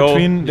 Ahsoka, go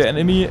between the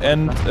enemy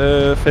and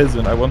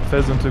Felsen. I want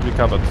Felsen to be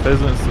covered.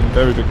 Felsen is in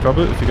very big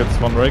trouble. If he gets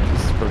one rake,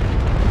 he's screwed.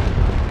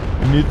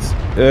 We need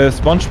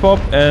SpongeBob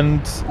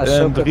and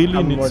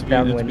really needs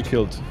to be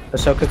killed.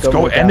 Ahsoka, let's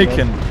go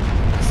Anakin.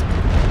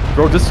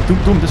 Bro, this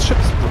Doom, this ship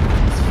is broken.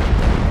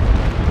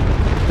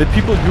 The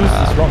people use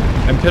this wrong.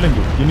 I'm telling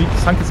you. You need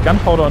sunk his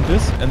gunpowder on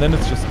this, and then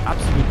it's just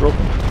absolutely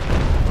broken.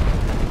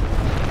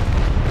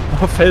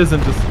 Now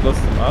Felsen just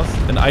lost the mass,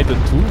 and I did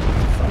too.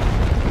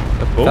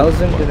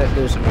 Felsen didn't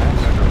lose a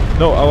mass.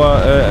 No, we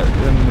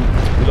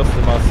lost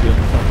the mass here.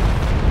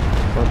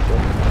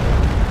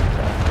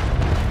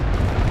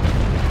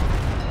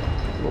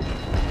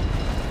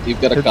 You've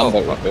got a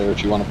combat repair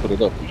if you want to put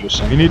it up. You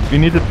just we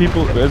need the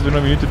people. As we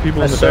know, we need the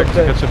people in the back to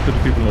catch up to the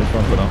people in the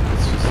front. But now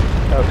it's just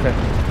okay.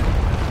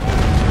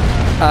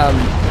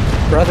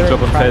 Brother,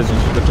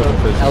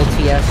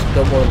 LTS,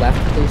 go more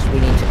left, please. We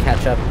need to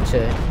catch up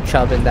to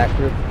Chubb in that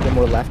group. Go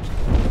more left.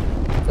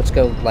 Let's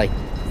go like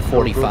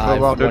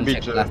 45. 1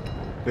 tick left.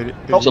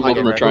 Some of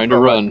them are trying to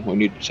run. We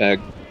need to tag.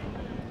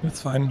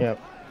 It's fine. Yep.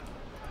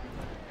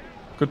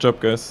 Good job,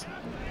 guys.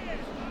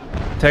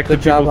 Tag the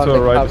people to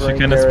our right if you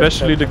can,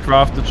 especially the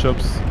crafted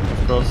shops,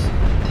 of course.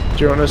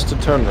 Do you want us to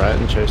turn right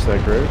and chase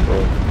that group?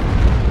 Or?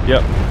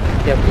 Yep.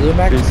 Yeah, Blue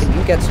Max, can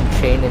you get some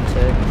chain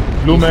into...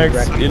 Blue Max,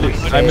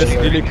 I miss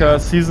Ilika,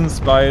 Season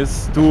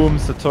Spice, Doom,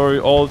 Satori,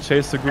 all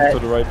chase the group to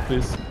the right,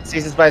 please.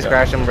 Season Spice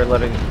crash and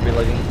reloading.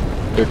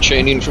 They're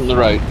chaining from the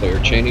right.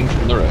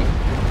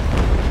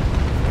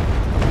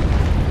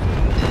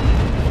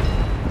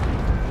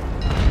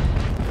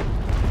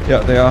 Yeah,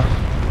 they are.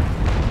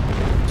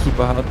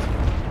 super hard.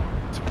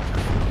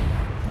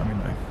 I mean,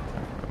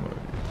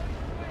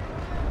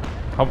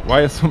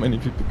 why are so many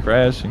people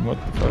crashing? What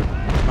the fuck?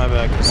 My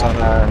bad.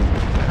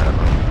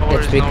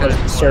 It's because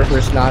the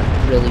server's not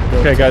really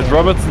built. Okay, guys,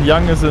 Robertson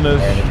Young is in a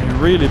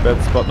really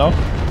bad spot now.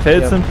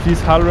 Felsen, please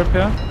hull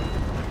repair.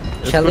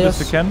 As good as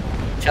you can.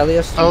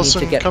 Chelios, you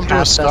need to get come to a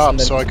past us stop and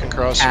then so I can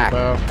cross your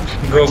bow.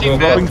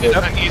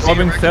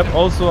 Robbing step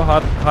also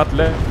hard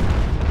left.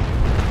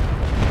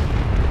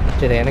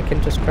 Did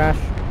Anakin just crash?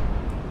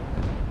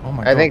 Oh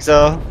my god. I think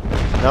so.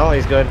 No,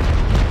 he's good.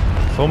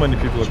 So many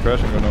people are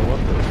crashing, I don't know what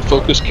the...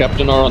 Focus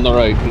Captain R on the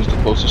right, he's the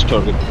closest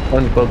target.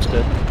 One boat's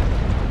dead.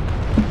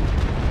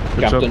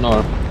 Captain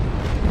R.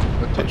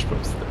 Touch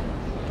boats there.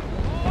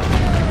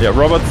 Yeah,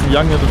 Robertson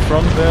Young at the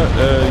front there.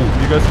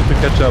 You guys need to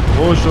catch up.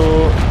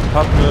 Rojo,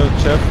 Padme,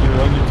 Chef, you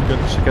all need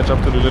to catch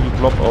up to the little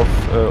blob of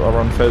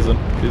around Felsen,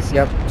 please.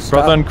 Yep.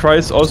 Brother and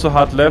Christ also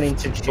hard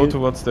left. Go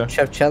towards there.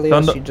 Chef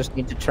Chelios, you just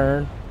need to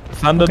turn.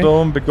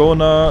 Thunderdome,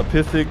 Begona,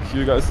 Pithic,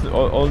 you guys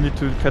all need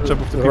to catch up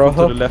with the people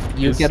Rojo, to the left.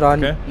 You please, get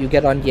on. okay? You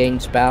get on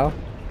Yang's bow.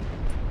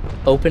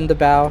 Open the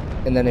bow,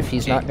 and then if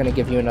he's not going to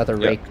give you another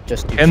rake,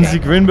 just do.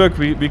 Enzi Greenberg,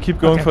 we keep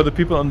going for the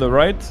people on the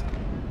right.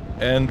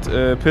 And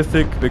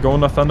Pithic,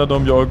 Begona,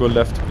 Thunderdome, you all go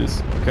left,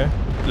 please. Okay?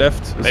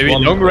 Left is Maybe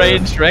one, long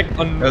range wreck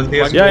on.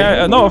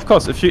 Yeah, no, of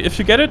course. If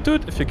you get it,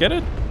 dude. If you get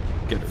it,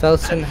 get it.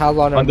 Felsen, how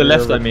long on the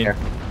left? I mean.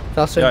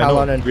 Felsen, how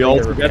long until we all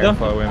you're together?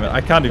 Far away, man.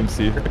 I can't even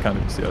see.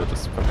 I'll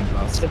just fucking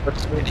blast.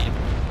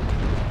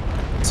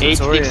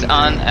 86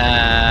 on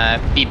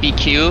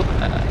BBQ,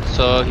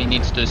 so he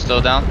needs to slow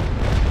down.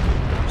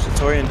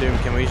 Satori and Doom,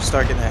 can we just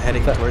start getting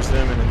heading towards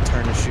them and then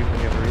turn to shoot when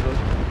you have a reload?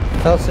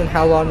 Felsen,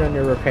 how long on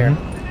your repair?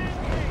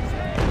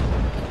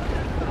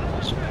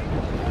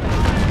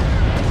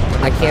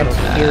 I can't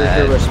hear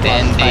your response.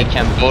 Then they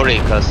can worry,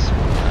 cause...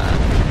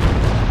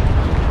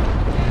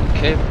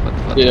 okay,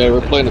 what Yeah,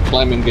 we're playing a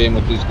climbing game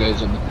with these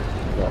guys on the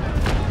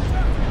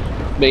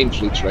main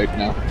fleets right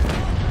now.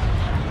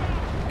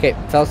 Okay,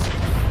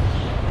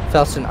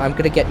 Felsen, I'm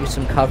gonna get you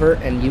some cover,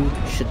 and you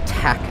should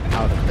tack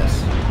out of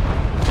this.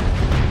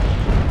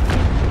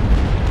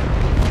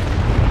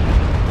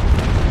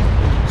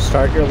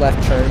 Start your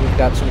left turn, you've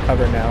got some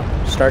cover now.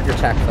 Start your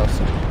tack,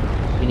 Felsen.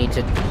 You need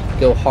to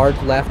go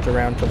hard left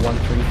around to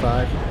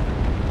 135.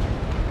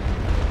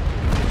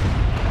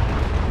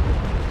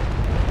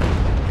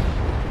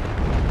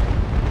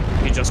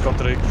 He just got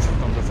rigged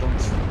on the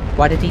front.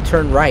 Why did he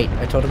turn right?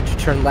 I told him to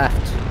turn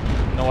left.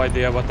 No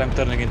idea, but I'm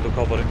turning into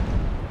covering.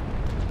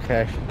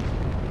 Okay.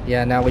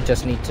 Yeah, now we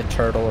just need to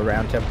turtle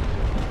around him.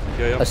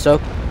 Yeah.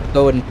 Ahsoka,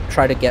 go and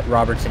try to get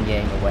Robertson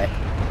Yang away.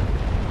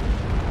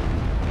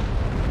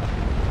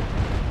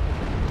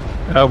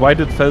 Why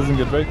did Felsen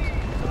get rigged?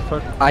 What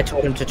the fuck? I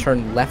told him to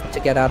turn left to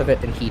get out of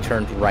it, and he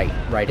turned right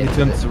into it. He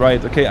turns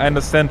right. Okay, I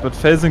understand. But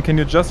Felsen, can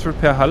you just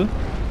repair hull?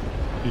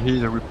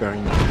 He's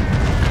repairing.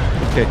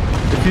 Okay.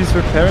 If he's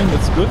repairing,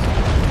 that's good.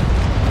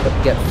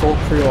 But get full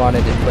crew on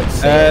it and put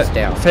sails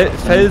down.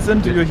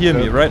 Felsen, do you hear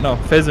me right now?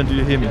 Felsen, do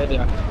you hear me?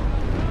 Yeah.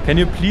 Can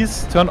you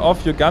please turn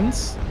off your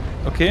guns?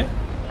 Okay.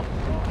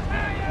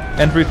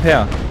 And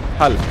repair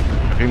hull.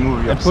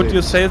 Remove your and put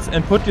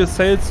your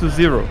sails to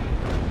 0.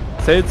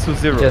 Sails to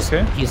 0.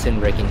 Okay. He's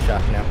in rigging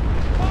shock now.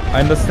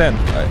 I understand.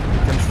 I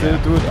can still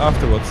do it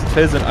afterwards.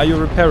 Felsen, are you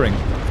repairing?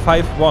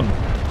 5-1.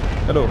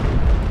 Hello.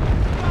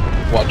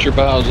 Watch your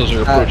bows as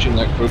you're approaching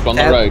that group on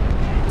the right.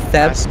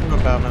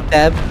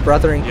 Theb,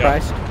 brother in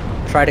Christ,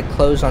 try to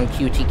close on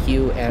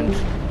QTQ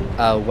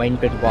and Wayne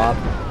Benoit.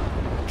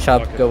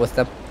 Chubb, go with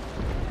them.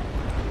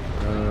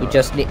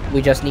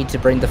 We just need to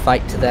bring the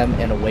fight to them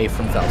and away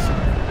from Felsen.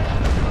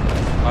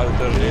 I'll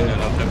turn in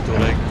and attempt to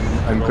rig.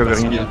 I'm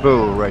covering his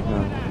bow right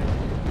now.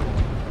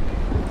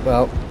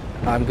 Well,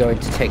 I'm going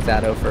to take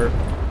that over.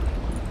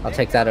 I'll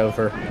take that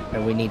over,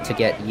 and we need to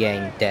get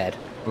Yang dead.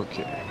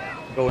 Okay.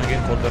 Going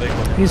in for the rig.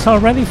 He's all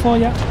ready for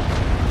ya.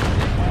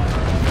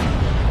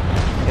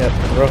 Yep,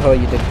 Rojo,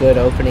 you did good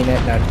opening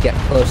it. Now get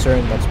closer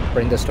and let's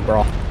bring this to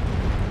brawl.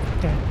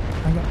 Okay,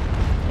 I'm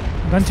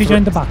going to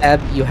join the back.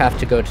 Eb, you have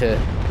to go to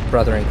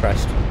Brother in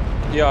Christ.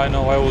 Yeah, I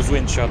know. I was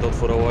wind shadowed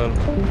for a while.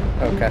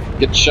 Okay.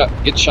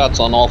 Get shots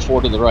on all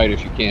 4 to the right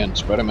if you can.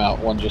 Spread them out.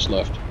 1 just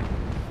left.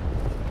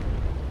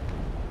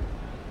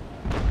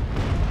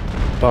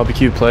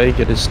 Barbecue play,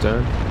 get his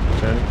stern.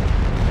 Turning.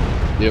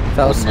 Yep.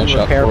 Felsen,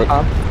 repair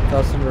pump.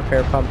 Felsen,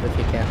 repair pump if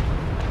you can.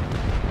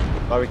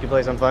 Barbecue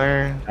plays on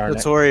fire.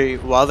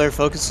 Satori, while they're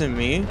focusing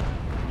me,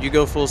 you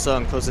go full sail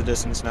and close the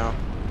distance now.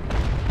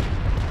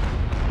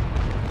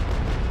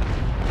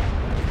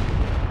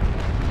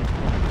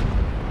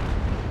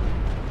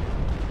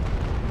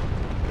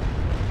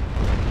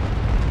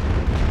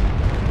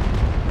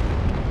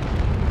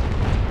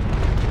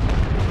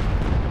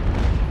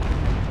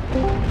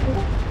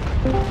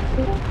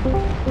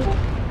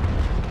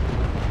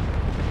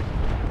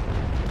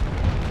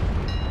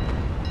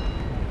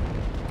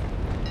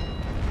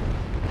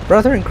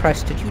 Brother in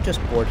Christ, did you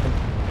just board him?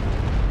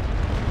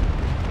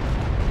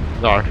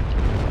 No.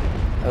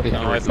 Okay.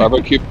 No,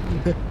 barbecue.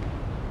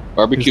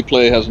 Barbecue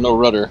play has no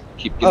rudder.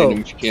 Keep getting him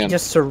if you can.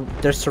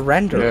 They're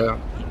surrendering. Yeah.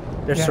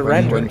 They're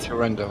surrendering.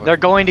 Surrender. They're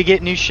going to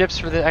get new ships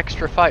for the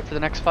extra fight, for the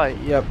next fight.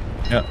 Yep.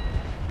 Yeah.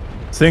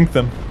 Sink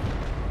them.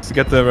 To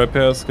get the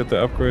repairs, get the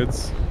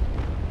upgrades.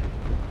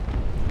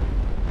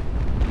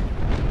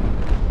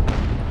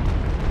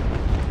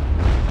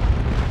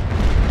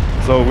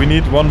 So we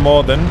need one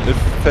more then. If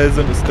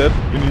Felsen is dead,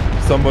 we need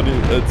somebody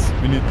else.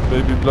 We need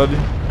maybe Bloody.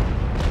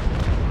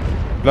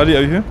 Bloody,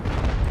 are you here?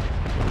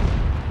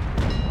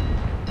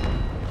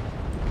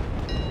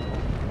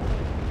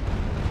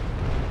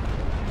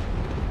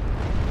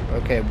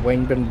 Okay,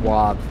 Wingman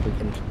Wob. We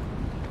can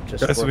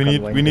just. Guys,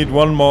 work we need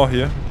one more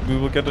here. We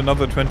will get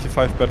another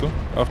 25 battle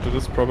after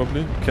this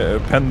probably. Okay,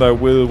 Panda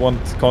will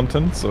want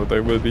content, so they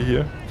will be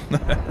here.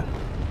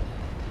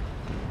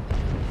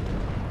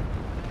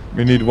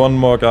 We need one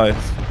more guy.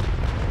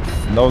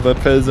 Now that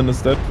Felsen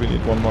is dead, we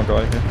need one more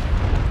guy here.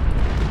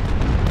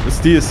 It's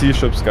DSC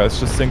ships, guys.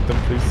 Just sink them,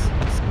 please.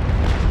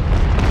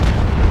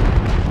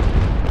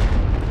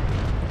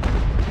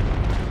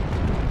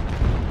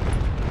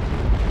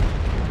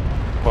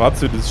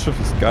 Horatio, dieses Schiff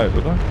ist geil,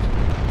 oder?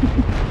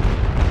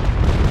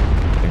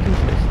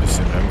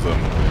 Bisschen langsam.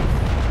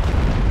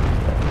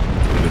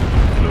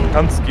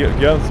 Es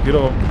geht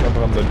auch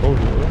einfach an sein Boot,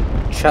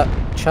 oder?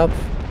 Chubb,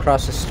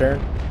 cross the stern.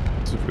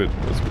 Zu spät,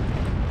 das ist gut.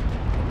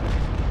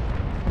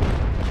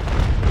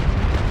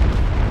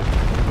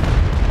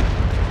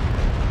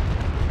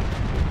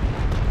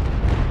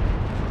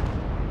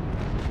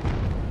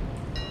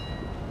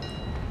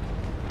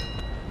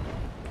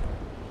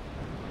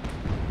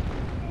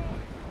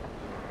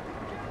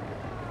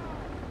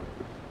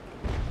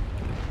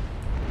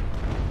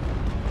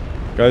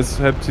 Guys,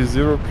 have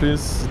T0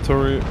 please,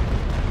 Satori.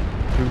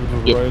 People to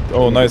the right.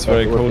 Oh nice,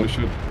 very cool, holy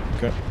shit.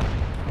 Okay.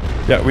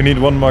 Yeah, we need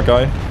one more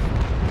guy.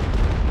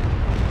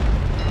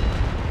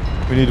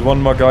 We need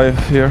one more guy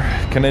here.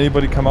 Can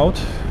anybody come out?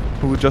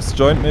 Who just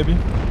joined maybe?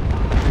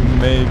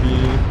 Maybe...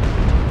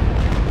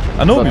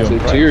 Anobio,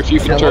 right? Here, if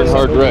you can turn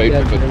hard right.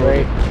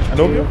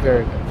 Anobio?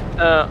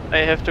 I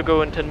have to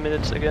go in 10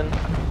 minutes again.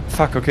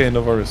 Fuck, okay,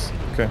 no worries.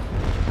 Okay.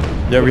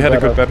 Yeah, we had a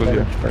good battle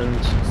here.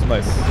 It's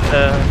nice.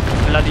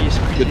 Bloody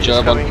Squeezy Good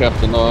job on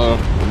Captain R.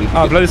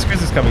 Bloody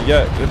Squeezy is coming.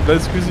 Yeah, Bloody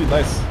Squeezy,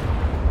 nice.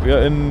 We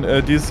are in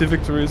DSC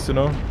victories, you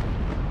know.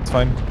 It's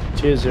fine.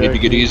 Cheers, need to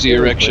get easy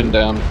erection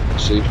down.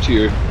 Save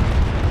tier.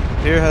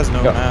 Tier has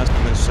no mask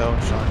in his cell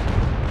shot.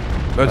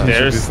 But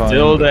there's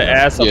still the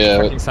ass of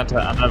fucking Santa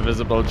Ana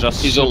visible.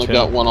 Just he's only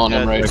got one on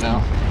him right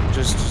now.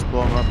 Just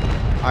blow him up.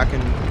 I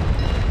can.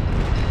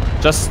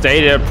 Just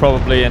stay there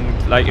probably,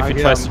 and like if he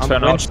tries to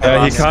turn out.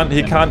 Yeah,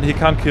 he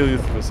can't kill you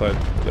through the side.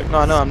 Like no,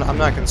 I'm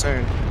not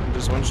concerned. I'm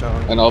just one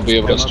shot. And I'll be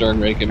able to stern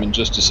rake him in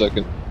just a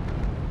second.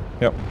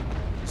 Yep.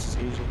 This is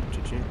easy.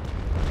 GG.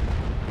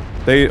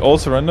 They all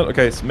surrendered.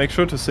 Okay, so make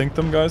sure to sink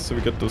them, guys, so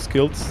we get those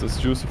kills, those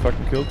juicy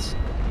fucking kills.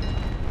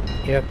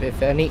 Yep.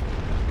 If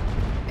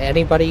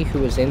anybody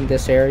who is in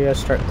this area,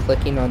 start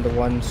clicking on the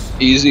ones.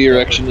 Easy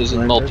erection is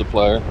in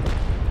multiplier.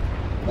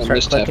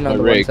 Start clicking on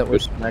the ones that were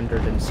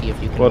surrendered and see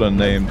if you can. What a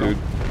name, dude.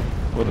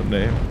 What a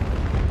name.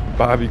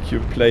 Barbecue,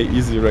 play,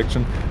 easy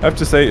erection. I have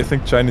to say, I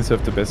think Chinese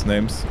have the best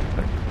names.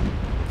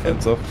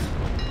 Hands off.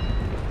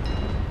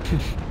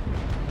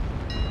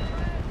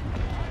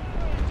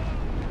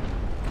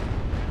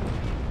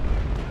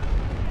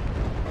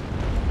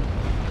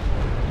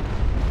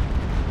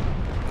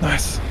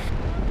 Nice.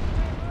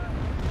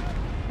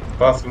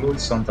 Path loot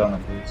Santana,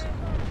 please.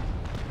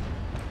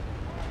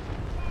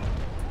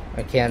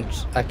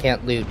 I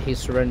can't loot. He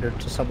surrendered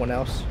to someone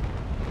else.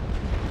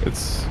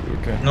 It's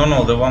okay.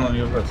 No, the one on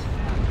your left.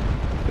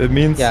 It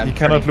means Yeah, he I'm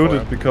cannot turning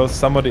loot for it because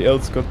somebody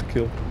else got the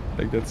kill.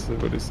 Like that's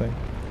what he's saying.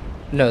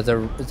 No,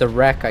 the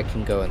wreck I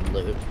can go and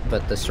loot,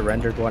 but the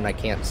surrendered one I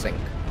can't sink.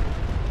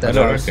 That's I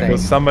know, what I'm saying.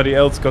 because somebody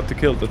else got the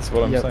kill. That's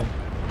what I'm saying.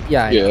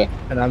 Yeah. Yeah.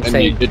 And I'm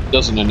saying it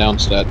doesn't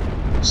announce that,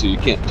 so you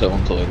can't tell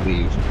until I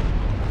leave.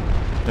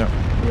 Yeah.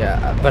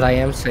 Yeah, but I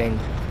am saying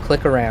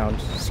click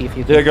around, see if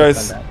you can. Yeah,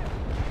 guys. On that.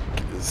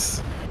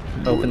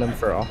 Open them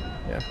for all.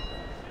 Yeah.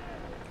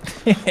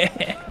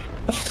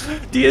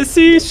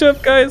 DSC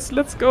ship, guys,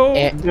 let's go.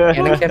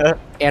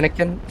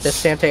 Anakin, this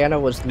Santa Ana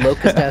was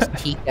Locust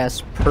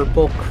STS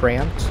Purple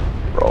Cramped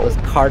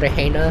with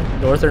Cartagena,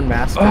 Northern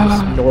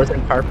Masters,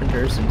 Northern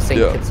Carpenters, and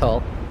St. Kitts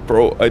Hall.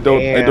 Bro, I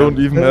don't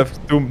even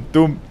have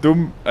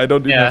Doom. I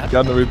don't even have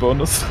gunnery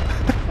bonus.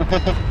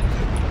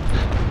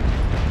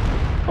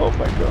 Oh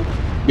my god.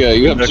 Yeah,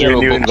 you have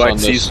 0 books on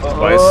this.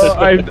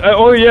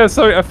 Oh yeah,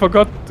 sorry, I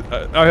forgot.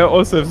 I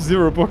also have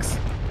 0 books.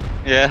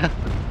 Yeah.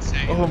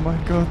 Oh my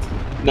god.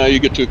 Now you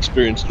get to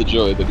experience the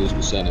joy that is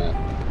the Senate.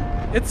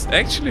 It's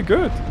actually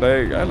good.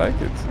 Like I like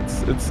it.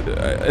 It's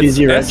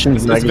Easy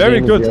Erections it's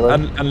very good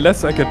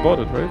unless I get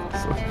boarded, right?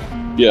 So.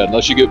 Yeah,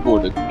 unless you get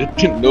boarded.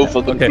 No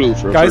fucking clue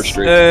for a first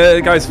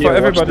race. Guys, for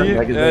everybody,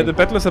 the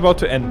battle is about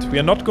to end. We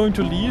are not going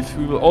to leave.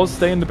 We will all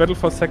stay in the battle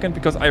for a second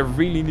because I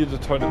really need a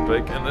toilet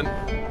break, and then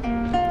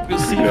we'll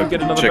see if we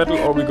get another battle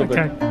or we go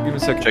back. Give me a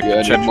second. Check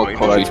I need more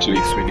coffee too.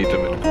 We need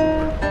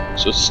them.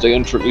 So stay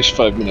in for at least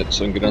 5 minutes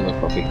and get another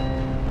coffee.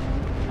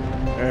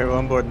 Alright, well,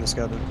 I'm boarding the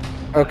scout then.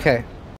 Okay.